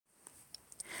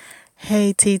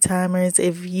Hey, tea timers,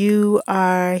 if you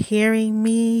are hearing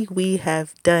me, we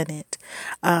have done it.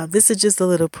 This is just a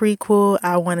little prequel.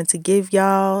 I wanted to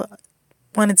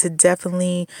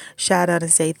definitely shout out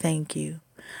and say thank you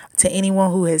to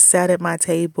anyone who has sat at my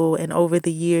table and over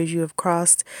the years you have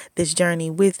crossed this journey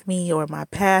with me or my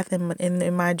path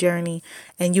in my journey,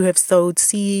 and you have sowed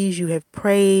seeds, you have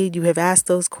prayed, you have asked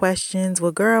those questions.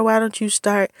 Well, girl, why don't you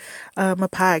start a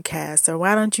podcast, or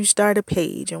why don't you start a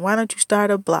page, and why don't you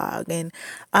start a blog? And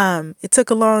it took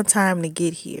a long time to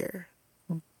get here,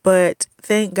 but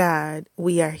thank God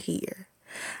we are here.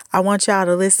 I want y'all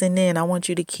to listen in. I want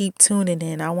you to keep tuning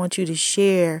in. I want you to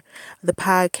share the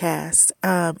podcast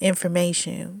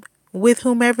information with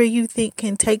whomever you think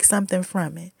can take something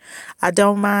from it. I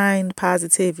don't mind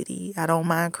positivity. I don't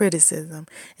mind criticism.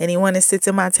 Anyone that sits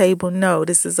at my table, know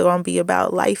this is going to be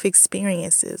about life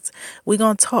experiences. We're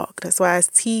going to talk. That's why it's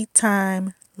tea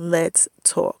time. Let's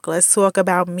talk. Let's talk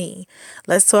about me.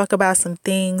 Let's talk about some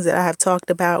things that I have talked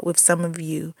about with some of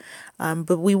you.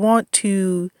 But we want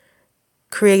to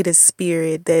create a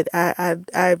spirit that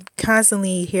I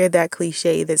constantly hear that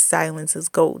cliche that silence is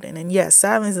golden. And yes,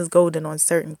 silence is golden on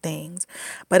certain things.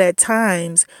 But at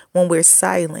times when we're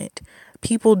silent,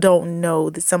 people don't know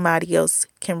that somebody else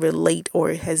can relate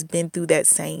or has been through that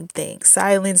same thing.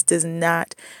 Silence does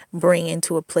not bring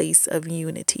into a place of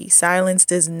unity. Silence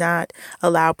does not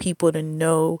allow people to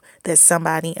know that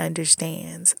somebody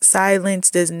understands. Silence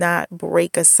does not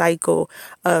break a cycle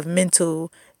of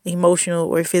mental, emotional,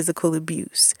 or physical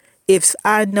abuse. If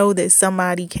I know that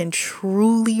somebody can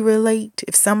truly relate,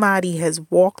 if somebody has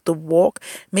walked the walk,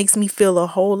 makes me feel a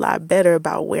whole lot better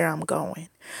about where I'm going.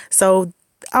 So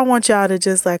I want y'all to,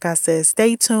 just like I said,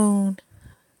 stay tuned,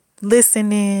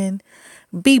 listen in,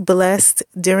 be blessed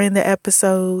during the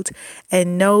episodes,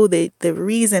 and know that the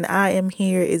reason I am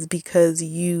here is because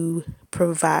you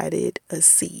provided a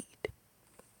seed.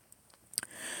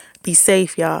 Be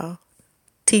safe, y'all.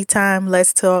 Tea time,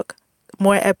 let's talk.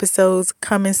 More episodes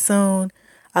coming soon.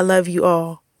 I love you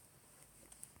all.